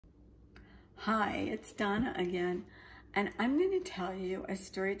Hi, it's Donna again, and I'm going to tell you a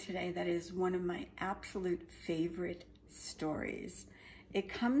story today that is one of my absolute favorite stories. It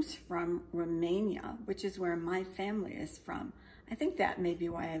comes from Romania, which is where my family is from. I think that may be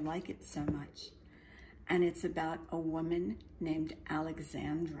why I like it so much. And it's about a woman named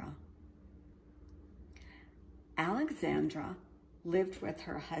Alexandra. Alexandra lived with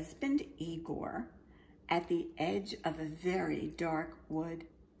her husband, Igor, at the edge of a very dark wood.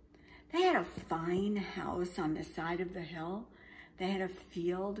 They had a fine house on the side of the hill. They had a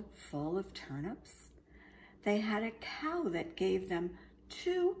field full of turnips. They had a cow that gave them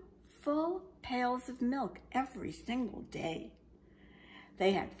 2 full pails of milk every single day.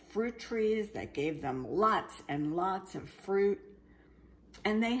 They had fruit trees that gave them lots and lots of fruit.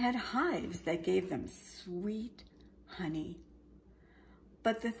 And they had hives that gave them sweet honey.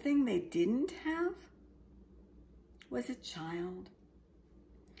 But the thing they didn't have was a child.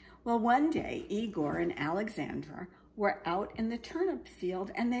 Well, one day, Igor and Alexandra were out in the turnip field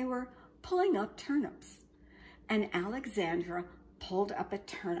and they were pulling up turnips. And Alexandra pulled up a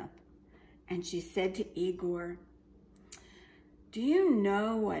turnip and she said to Igor, "Do you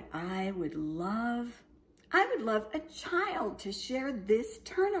know what I would love? I would love a child to share this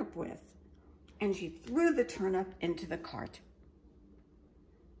turnip with." And she threw the turnip into the cart.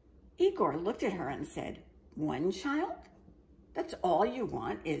 Igor looked at her and said, "One child? That's all you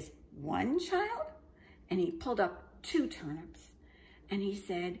want is one child?" And he pulled up 2 turnips and he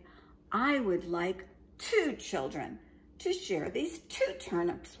said, "I would like 2 children to share these 2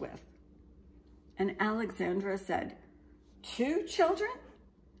 turnips with." And Alexandra said, "2 children?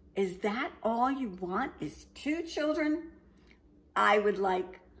 Is that all you want is 2 children? I would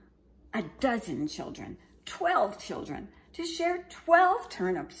like a dozen children, 12 children to share 12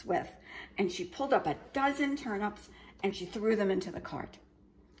 turnips with." And she pulled up a dozen turnips and she threw them into the cart.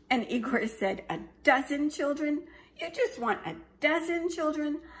 And Igor said, "A dozen children? You just want a dozen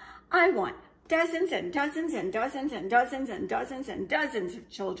children? I want dozens and dozens and dozens and dozens and dozens and dozens of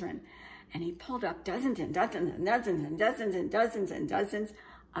children." And he pulled up dozens and dozens and dozens and dozens and dozens and dozens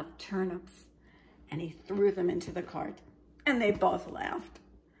of turnips. And he threw them into the cart. And they both laughed.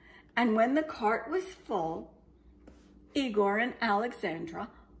 And when the cart was full, Igor and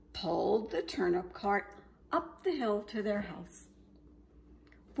Alexandra pulled the turnip cart up the hill to their house.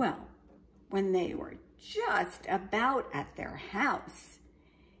 Well, when they were just about at their house,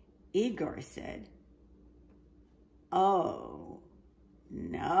 Igor said, "Oh,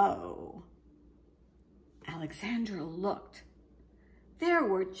 no." Alexandra looked. There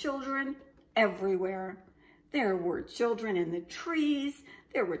were children everywhere. There were children in the trees.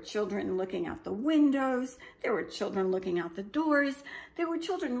 There were children looking out the windows. There were children looking out the doors. There were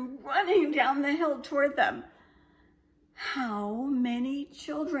children running down the hill toward them. "How many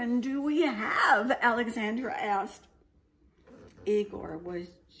children do we have?" Alexandra asked. Igor was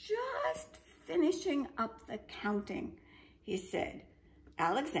just finishing up the counting. He said,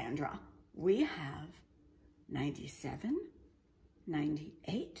 "Alexandra, we have 97,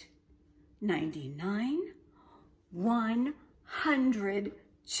 98, 99, 100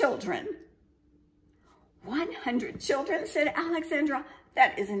 children." 100 children, said Alexandra.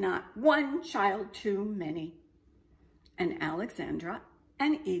 "That is not one child too many." And Alexandra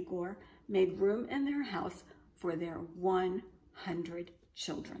and Igor made room in their house for their 100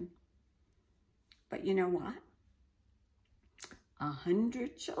 children. But you know what?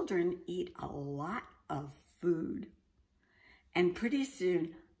 100 children eat a lot of food. And pretty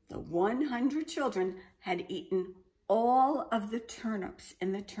soon, the 100 children had eaten all of the turnips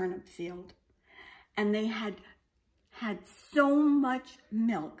in the turnip field. And they had so much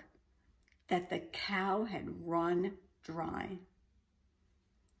milk that the cow had run dry.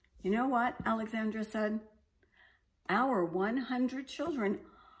 "You know what?" Alexandra said. "Our 100 children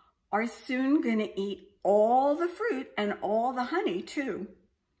are soon going to eat all the fruit and all the honey too.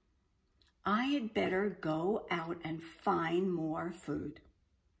 I had better go out and find more food."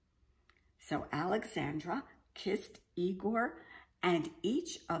 So Alexandra kissed Igor and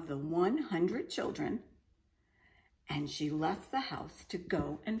each of the 100 children, and she left the house to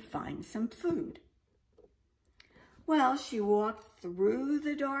go and find some food. Well, she walked through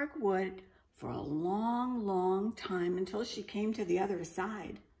the dark wood for a long, long time until she came to the other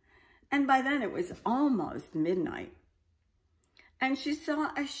side. And by then it was almost midnight. And she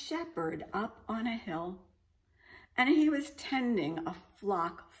saw a shepherd up on a hill, and he was tending a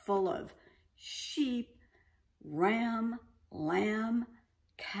flock full of sheep, ram, lamb,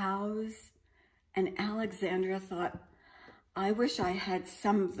 cows. And Alexandra thought, "I wish I had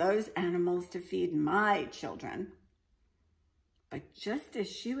some of those animals to feed my children." But just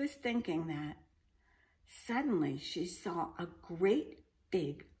as she was thinking that, suddenly she saw a great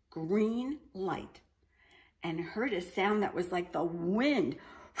big green light and heard a sound that was like the wind.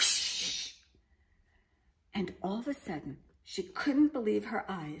 Whoosh! And all of a sudden, she couldn't believe her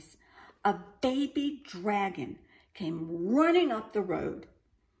eyes. A baby dragon came running up the road.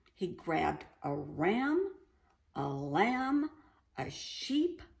 He grabbed a ram, a lamb, a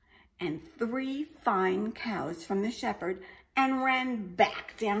sheep, and 3 fine cows from the shepherd and ran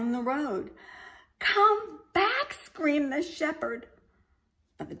back down the road. "Come back," screamed the shepherd.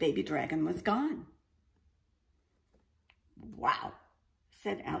 But the baby dragon was gone. "Wow,"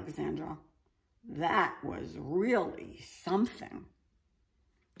 said Alexandra. "That was really something."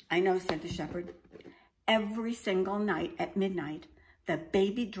 "I know," said the shepherd. "Every single night at midnight, the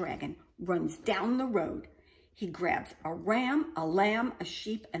baby dragon runs down the road. He grabs a ram, a lamb, a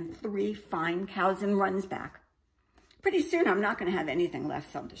sheep, and 3 fine cows and runs back. Pretty soon, I'm not going to have anything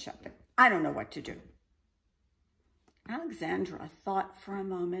left," said the shepherd. "I don't know what to do." Alexandra thought for a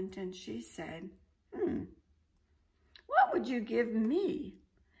moment and she said, "What would you give me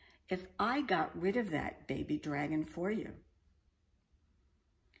if I got rid of that baby dragon for you?"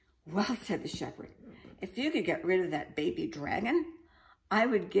 "Well," said the shepherd, "if you could get rid of that baby dragon, I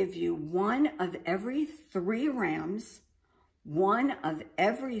would give you 1 of every 3 rams, 1 of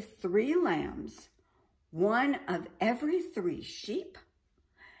every 3 lambs, 1 of every 3 sheep,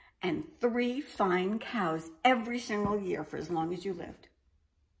 and 3 fine cows every single year for as long as you lived."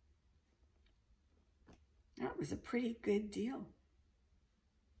 That was a pretty good deal.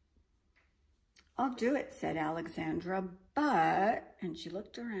 "I'll do it," said Alexandra, "but," and she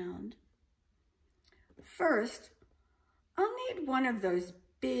looked around, "first, I'll need 1 of those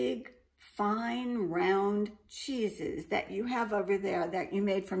big, fine, round cheeses that you have over there that you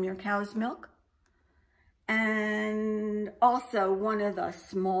made from your cow's milk. And also 1 of the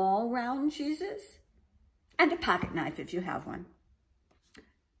small round cheeses. And a pocket knife if you have one."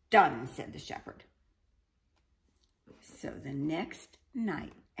 "Done," said the shepherd. So the next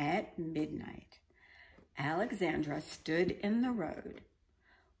night at midnight, Alexandra stood in the road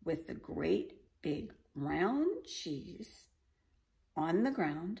with the great big round cheese on the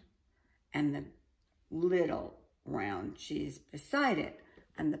ground and the little round cheese beside it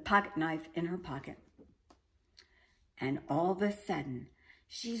and the pocket knife in her pocket. And all of a sudden,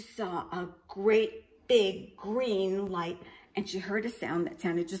 she saw a great big green light and she heard a sound that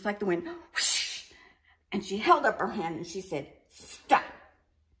sounded just like the wind. Whoosh! And she held up her hand and she said, "Stop."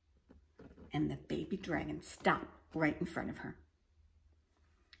 And the baby dragon stopped right in front of her.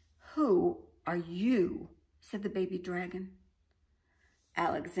 "Who are you?" said the baby dragon.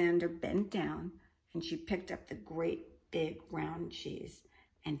 Alexandra bent down and she picked up the great big round cheese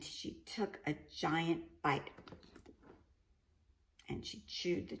and she took a giant bite and she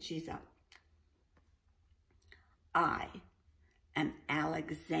chewed the cheese up. "I am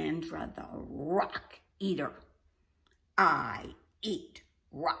Alexandra the Rock Eater. I eat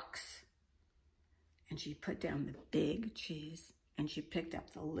rocks." And she put down the big cheese and she picked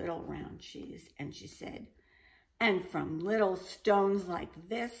up the little round cheese and she said, "And from little stones like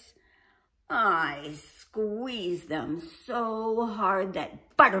this, I squeeze them so hard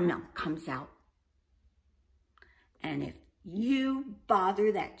that buttermilk comes out. And if you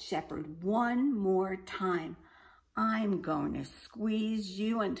bother that shepherd 1 more time, I'm going to squeeze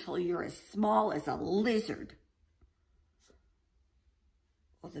you until you're as small as a lizard."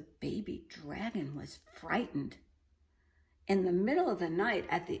 Well, the baby dragon was frightened. In the middle of the night,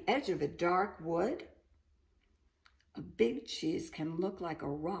 at the edge of a dark wood, a big cheese can look like a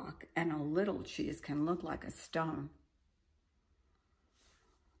rock and a little cheese can look like a stone.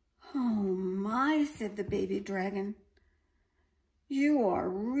 "Oh my," said the baby dragon, "you are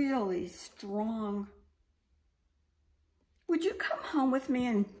really strong. Would you come home with me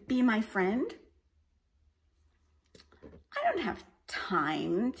and be my friend?" "I don't have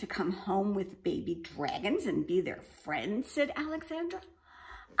time to come home with baby dragons and be their friend," said Alexandra.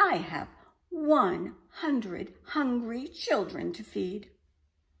 "I have 100 hungry children to feed."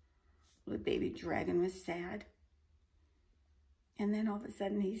 The baby dragon was sad. And then all of a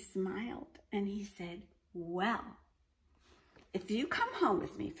sudden he smiled and he said, "Well, if you come home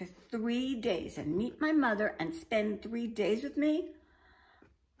with me for 3 days and meet my mother and spend 3 days with me,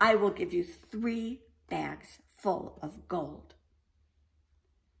 I will give you 3 bags full of gold."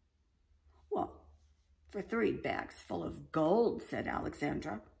 "Well, for 3 bags full of gold," said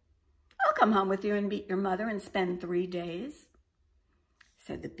Alexandra, "I'll come home with you and meet your mother and spend 3 days."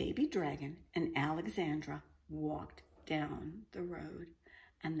 So the baby dragon and Alexandra walked down the road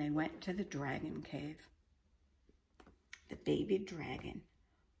and they went to the dragon cave. The baby dragon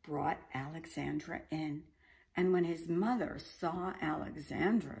brought Alexandra in, and when his mother saw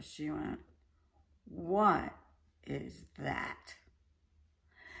Alexandra, she went, "What is that?"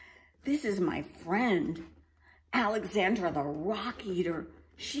 "This is my friend, Alexandra the rock eater.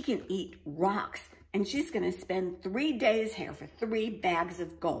 She can eat rocks, and she's going to spend 3 days here for 3 bags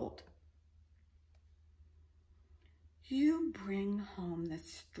of gold." "You bring home the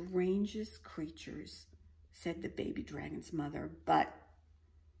strangest creatures," said the baby dragon's mother, "but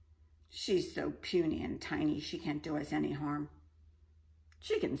she's so puny and tiny she can't do us any harm.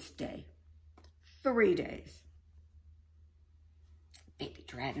 She can stay 3 days. Baby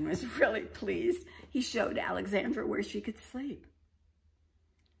dragon was really pleased. He showed Alexandra where she could sleep.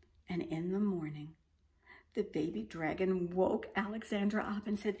 And in the morning, the baby dragon woke Alexandra up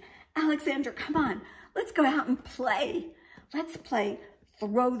and said, "Alexandra, come on, let's go out and play. Let's play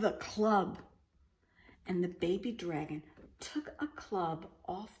throw the club." And the baby dragon took a club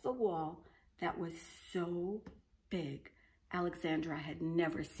off the wall that was so big. Alexandra had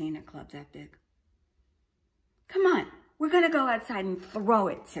never seen a club that big. "Come on, we're going to go outside and throw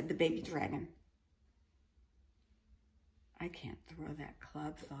it," said the baby dragon. "I can't throw that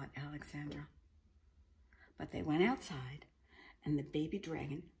club," thought Alexandra. But they went outside, and the baby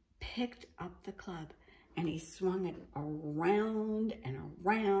dragon picked up the club, and he swung it around and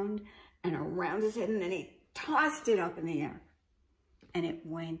around and around his head, and then he tossed it up in the air, and it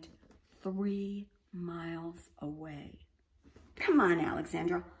went 3 miles away. "Come on,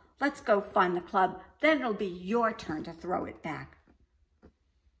 Alexandra, let's go find the club. Then it'll be your turn to throw it back."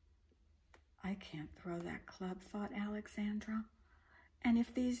 "I can't throw that club," thought Alexandra. "And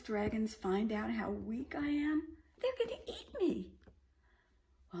if these dragons find out how weak I am, they're going to eat me."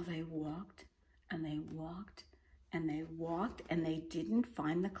 Well, they walked and they walked and they walked, and they didn't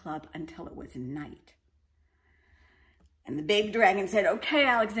find the club until it was night. And the baby dragon said, "Okay,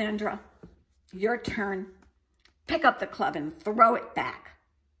 Alexandra, your turn. Pick up the club and throw it back."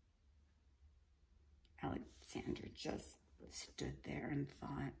 Alexandra just stood there and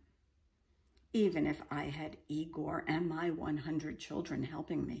thought, even if I had Igor and my 100 children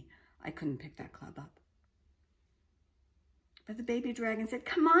helping me, I couldn't pick that club up. But the baby dragon said,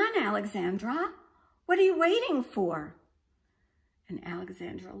 "Come on, Alexandra. What are you waiting for?" And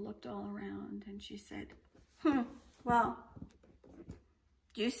Alexandra looked all around and she said, "Well,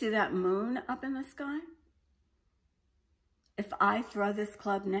 do you see that moon up in the sky? If I throw this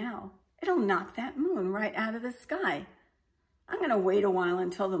club now, it'll knock that moon right out of the sky. I'm going to wait a while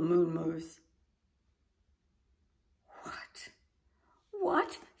until the moon moves."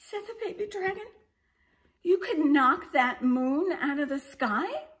 What? Said the baby dragon. "You could knock that moon out of the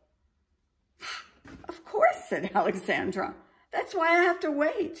sky?" "Of course," said Alexandra. "That's why I have to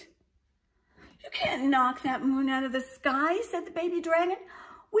wait." "You can't knock that moon out of the sky," said the baby dragon.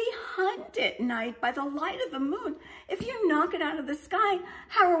 "We hunt at night by the light of the moon. If you knock it out of the sky,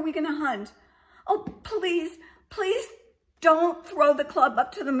 how are we going to hunt?" "Oh, please, please don't throw the club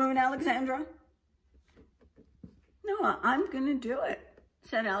up to the moon, Alexandra." "No, I'm going to do it,"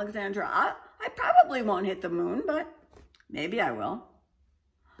 said Alexandra. I probably won't hit the moon, but maybe I will."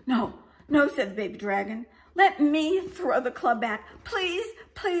 "No, no," said the baby dragon. "Let me throw the club back. Please,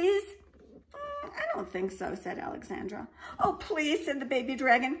 please." "I don't think so," said Alexandra. "Oh, please," said the baby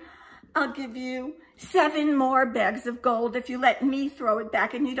dragon. "I'll give you 7 more bags of gold if you let me throw it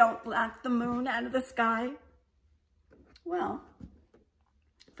back and you don't knock the moon out of the sky." "Well,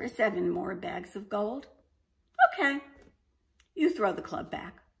 for 7 more bags of gold, okay, you throw the club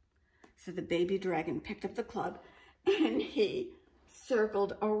back." So the baby dragon picked up the club and he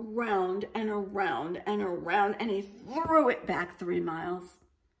circled around and around and around, and he threw it back 3 miles.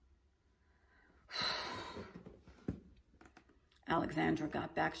 Alexandra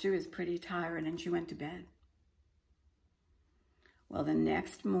got back. She was pretty tired and she went to bed. Well, the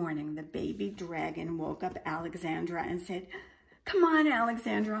next morning, the baby dragon woke up Alexandra and said, "Come on,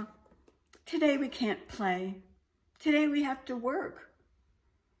 Alexandra. Today we can't play. Today we have to work.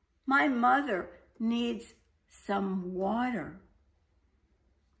 My mother needs some water."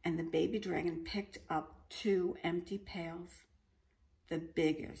 And the baby dragon picked up 2 empty pails, the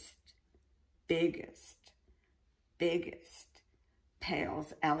biggest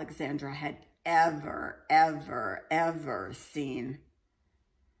pails Alexandra had ever seen.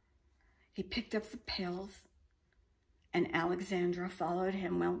 He picked up the pails, and Alexandra followed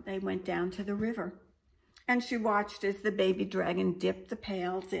him. Well, they went down to the river, and she watched as the baby dragon dipped the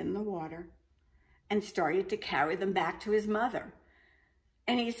pails in the water and started to carry them back to his mother.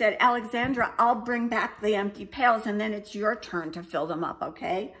 And he said, "Alexandra, I'll bring back the empty pails, and then it's your turn to fill them up,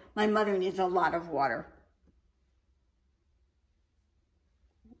 okay? My mother needs a lot of water."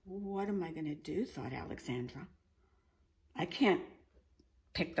 What am I going to do, thought Alexandra. I can't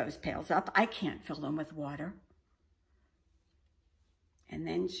pick those pails up. I can't fill them with water. And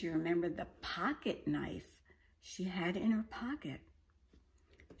then she remembered the pocket knife she had in her pocket.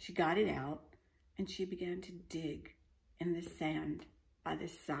 She got it out and she began to dig in the sand by the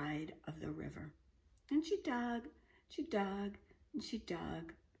side of the river. And she dug, and she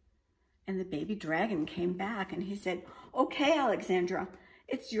dug. And the baby dragon came back and he said, "Okay, Alexandra,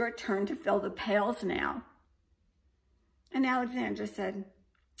 it's your turn to fill the pails now." And Alexandra said,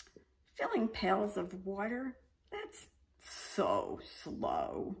 "Filling pails of water? That's so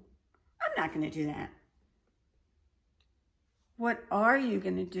slow. I'm not going to do that." "What are you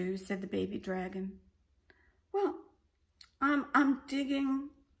going to do?" said the baby dragon. "Well, I'm digging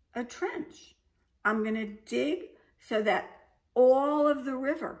a trench. I'm going to dig so that all of the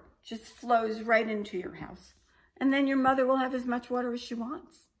river just flows right into your house. And then your mother will have as much water as she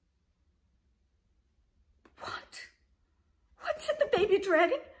wants." "What? What?" said the baby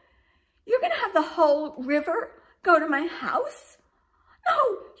dragon. "You're going to have the whole river go to my house? No,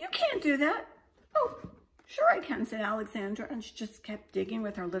 you can't do that." "Oh, sure I can," said Alexandra, and she just kept digging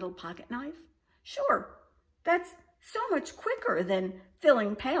with her little pocket knife. "Sure, that's so much quicker than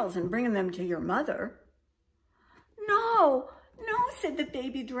filling pails and bringing them to your mother." No, said the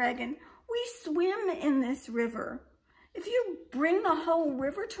baby dragon. "We swim in this river. If you bring the whole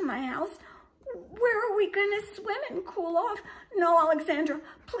river to my house, where are we going to swim and cool off? No, Alexandra,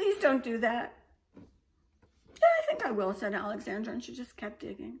 please don't do that." "Yeah, I think I will," said Alexandra, and she just kept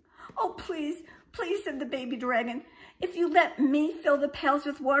digging. "Oh, please, please," said the baby dragon. "If you let me fill the pails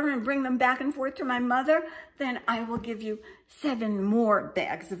with water and bring them back and forth to my mother, then I will give you 7 more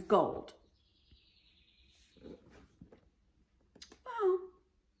bags of gold." "Well,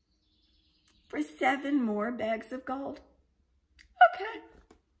 for 7 more bags of gold? Okay.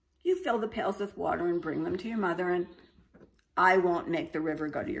 You fill the pails with water and bring them to your mother, and I won't make the river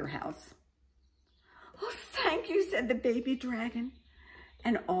go to your house." "Oh, thank you," said the baby dragon.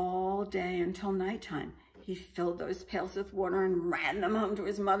 And all day until nighttime, he filled those pails with water and ran them home to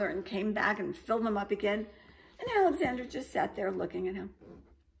his mother and came back and filled them up again. And Alexandra just sat there looking at him.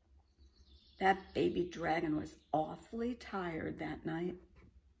 That baby dragon was awfully tired that night.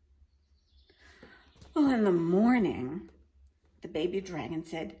 Well, in the morning, the baby dragon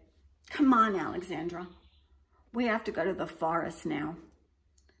said, "Come on, Alexandra. We have to go to the forest now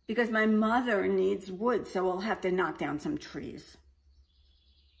because my mother needs wood, so we'll have to knock down some trees."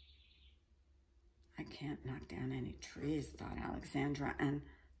 "I can't knock down any trees," thought Alexandra, "and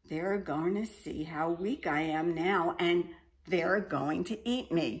they're going to see how weak I am now, and they're going to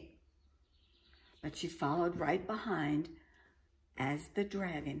eat me." But she followed right behind as the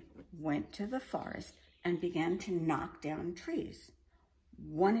dragon went to the forest and began to knock down trees,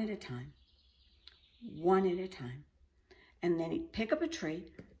 one at a time, one at a time. And then he'd pick up a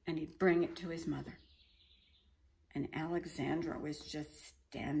tree and he'd bring it to his mother. And Alexandra was just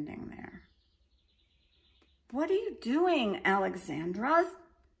standing there. "What are you doing, Alexandra?"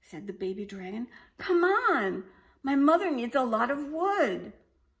 said the baby dragon. "Come on, my mother needs a lot of wood."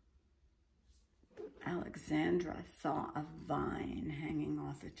 Alexandra saw a vine hanging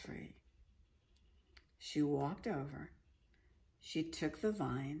off a tree. She walked over, she took the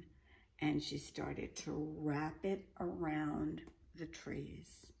vine, and she started to wrap it around the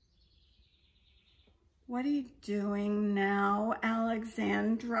trees. "What are you doing now,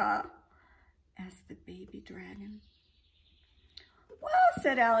 Alexandra?" asked the baby dragon. "Well,"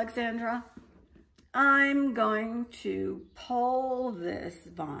 said Alexandra, "I'm going to pull this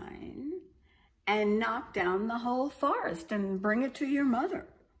vine and knock down the whole forest and bring it to your mother.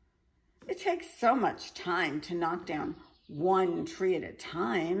 It takes so much time to knock down one tree at a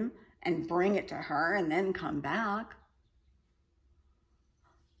time and bring it to her and then come back."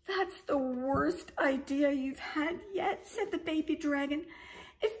 "That's the worst idea you've had yet," said the baby dragon.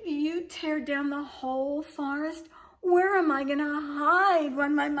 "If you tear down the whole forest, where am I going to hide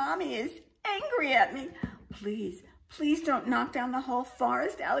when my mommy is angry at me? Please, please don't knock down the whole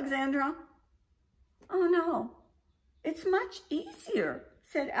forest, Alexandra." "Oh, no, it's much easier,"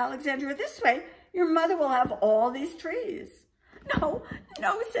 said Alexandra. "This way, your mother will have all these trees." No,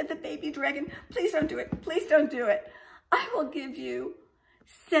 said the baby dragon. "Please don't do it. Please don't do it. I will give you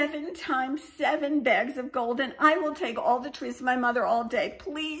 7 times 7 bags of gold, and I will take all the trees to my mother all day.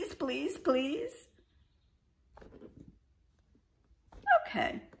 Please, please, please."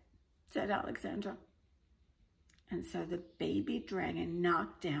 "Okay," said Alexandra. And so the baby dragon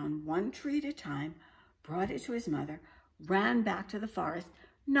knocked down one tree at a time, brought it to his mother, ran back to the forest,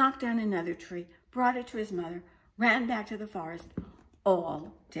 knocked down another tree, brought it to his mother, ran back to the forest.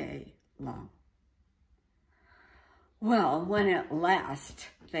 all day long. Well, when at last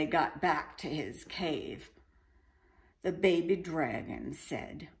they got back to his cave, the baby dragon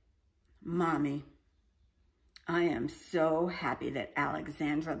said, "Mommy, I am so happy that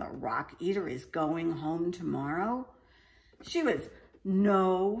Alexandra the Rock Eater is going home tomorrow. She was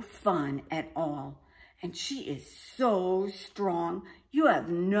no fun at all, and she is so strong. You have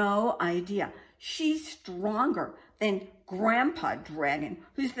no idea. She's stronger than Grandpa Dragon,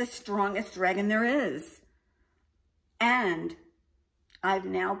 who's the strongest dragon there is. And I've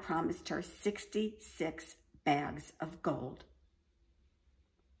now promised her 66 bags of gold."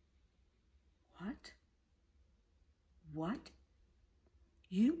 What? What?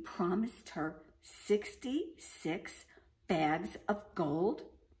 You promised her 66 bags of gold?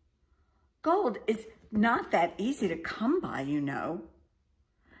 Gold is not that easy to come by, you know.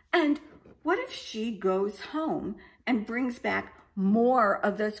 And what if she goes home and brings back more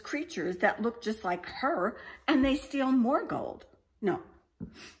of those creatures that look just like her and they steal more gold? No,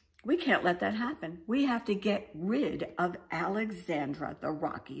 we can't let that happen. We have to get rid of Alexandra the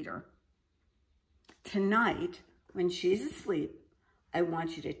Rock Eater. Tonight, when she's asleep, I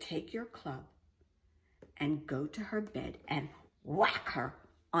want you to take your club and go to her bed and whack her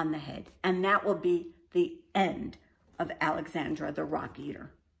on the head. And that will be the end of Alexandra the Rock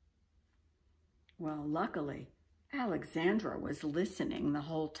Eater. Well, luckily, Alexandra was listening the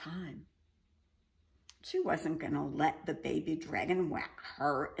whole time. She wasn't going to let the baby dragon whack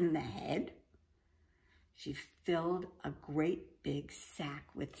her in the head. She filled a great big sack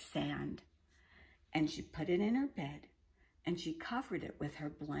with sand, and she put it in her bed, and she covered it with her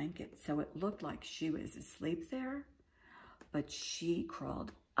blanket so it looked like she was asleep there, but she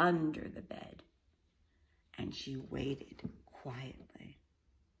crawled under the bed, and she waited quietly.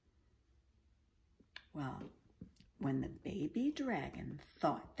 Well, when the baby dragon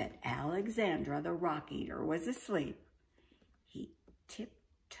thought that Alexandra the Rock Eater was asleep, he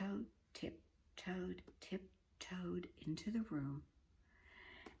tiptoed into the room,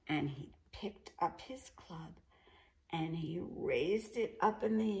 and he picked up his club, and he raised it up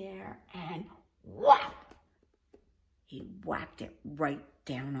in the air, and whap! He whacked it right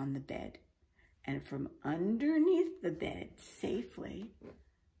down on the bed. And from underneath the bed, safely,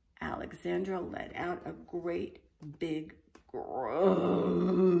 Alexandra let out a great big groan.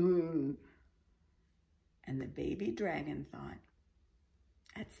 And the baby dragon thought,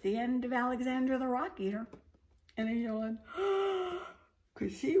 "That's the end of Alexandra the Rock Eater." And he yawned,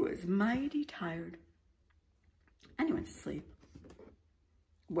 because he was mighty tired. And he went to sleep.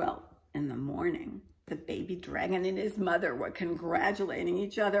 Well, in the morning, the baby dragon and his mother were congratulating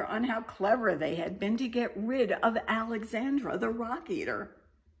each other on how clever they had been to get rid of Alexandra the Rock Eater.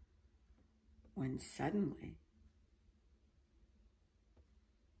 When suddenly,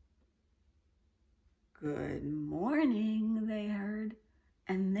 "Good morning," they heard,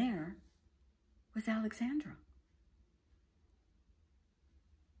 and there was Alexandra.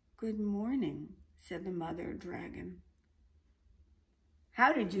 "Good morning," said the mother dragon.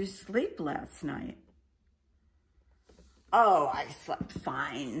 "How did you sleep last night?" "Oh, I slept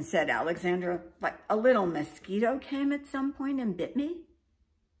fine," said Alexandra, "but a little mosquito came at some point and bit me."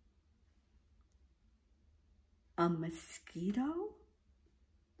 "A mosquito?"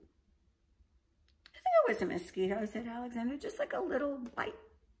 "I think it was a mosquito," said Alexandra, "just like a little bite."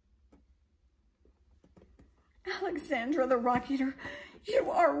 "Alexandra the Rock Eater, you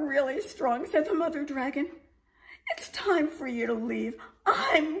are really strong," said the mother dragon. "It's time for you to leave.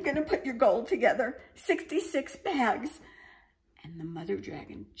 I'm going to put your gold together, 66 bags. And the mother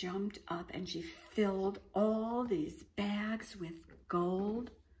dragon jumped up and she filled all these bags with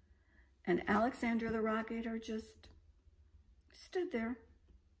gold. And Alexandra the Rock Eater just stood there.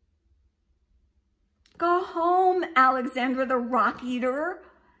 "Go home, Alexandra the Rock Eater,"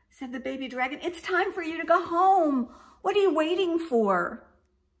 said the baby dragon. "It's time for you to go home. What are you waiting for?"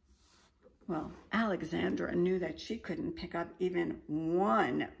 Well, Alexandra knew that she couldn't pick up even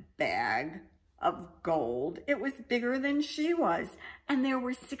one bag of gold. It was bigger than she was, and there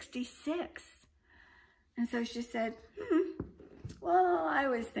were 66. And so she said, "Well, I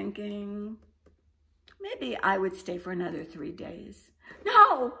was thinking maybe I would stay for another 3 days."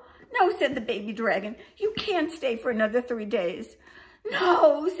 "No, no," said the baby dragon. "You can't stay for another 3 days."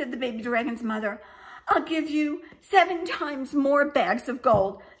 "No," said the baby dragon's mother. "I'll give you 7 times more bags of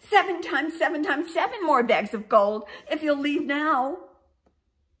gold. 7 times 7 times 7 more bags of gold if you'll leave now."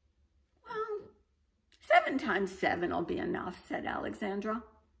 "Well, 7 times 7 will be enough," said Alexandra.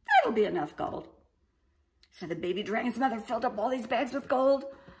 "That'll be enough gold." So the baby dragon's mother filled up all these bags with gold.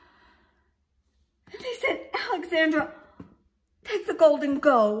 And they said, "Alexandra, Take the gold and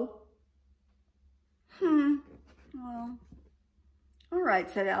go. Well, all right,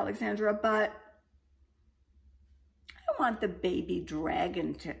 said Alexandra, but I want the baby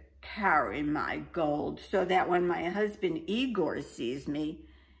dragon to carry my gold so that when my husband Igor sees me,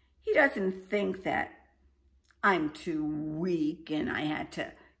 he doesn't think that I'm too weak and I had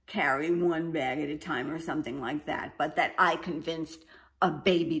to carry one bag at a time or something like that, but that I convinced a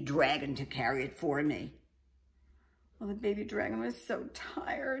baby dragon to carry it for me. Well, the baby dragon was so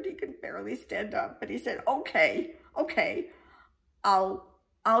tired, he could barely stand up, but he said, okay,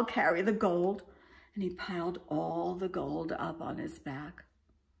 I'll carry the gold. And he piled all the gold up on his back.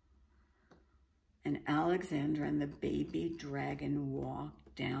 And Alexandra and the baby dragon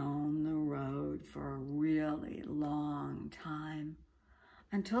walked down the road for a really long time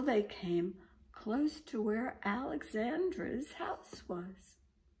until they came close to where Alexandra's house was.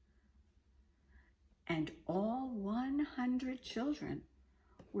 And all 100 children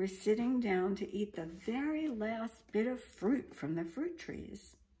were sitting down to eat the very last bit of fruit from the fruit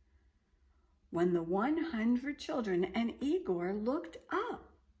trees when the 100 children and Igor looked up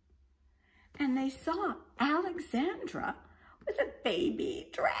and they saw Alexandra with a baby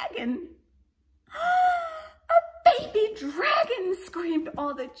dragon. A baby dragon, screamed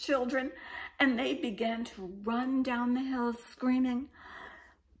all the children, and they began to run down the hill screaming,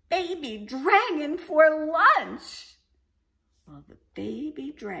 baby dragon for lunch. Well, the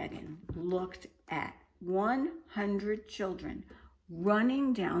baby dragon looked at 100 children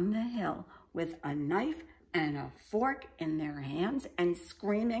running down the hill with a knife and a fork in their hands and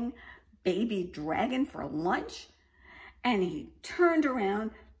screaming, baby dragon for lunch. And he turned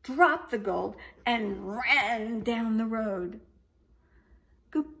around, dropped the gold, and ran down the road.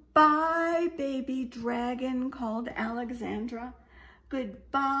 Goodbye, baby dragon, called Alexandra.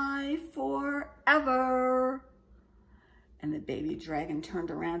 Goodbye forever. And the baby dragon turned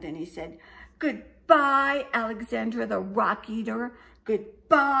around and he said, goodbye, Alexandra the rock eater.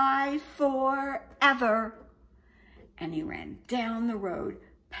 Goodbye forever. And he ran down the road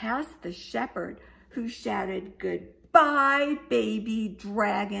past the shepherd who shouted, goodbye, baby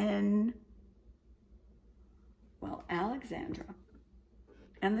dragon. Well, Alexandra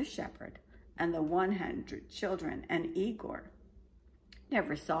and the shepherd and the 100 children and Igor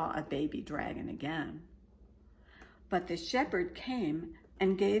never saw a baby dragon again. But the shepherd came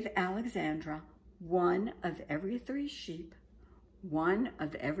and gave Alexandra 1 of every 3 sheep, 1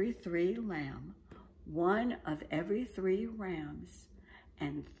 of every 3 lamb, 1 of every 3 rams,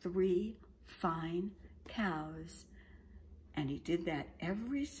 and 3 fine cows. And he did that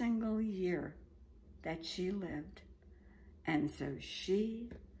every single year that she lived. And so she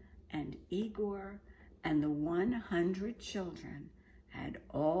and Igor and the 100 children had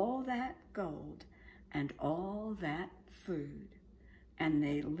all that gold and all that food, and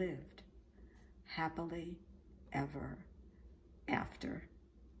they lived happily ever after.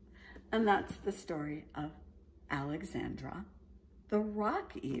 And that's the story of Alexandra, the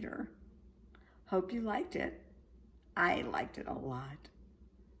rock eater. Hope you liked it. I liked it a lot.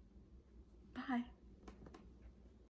 Bye.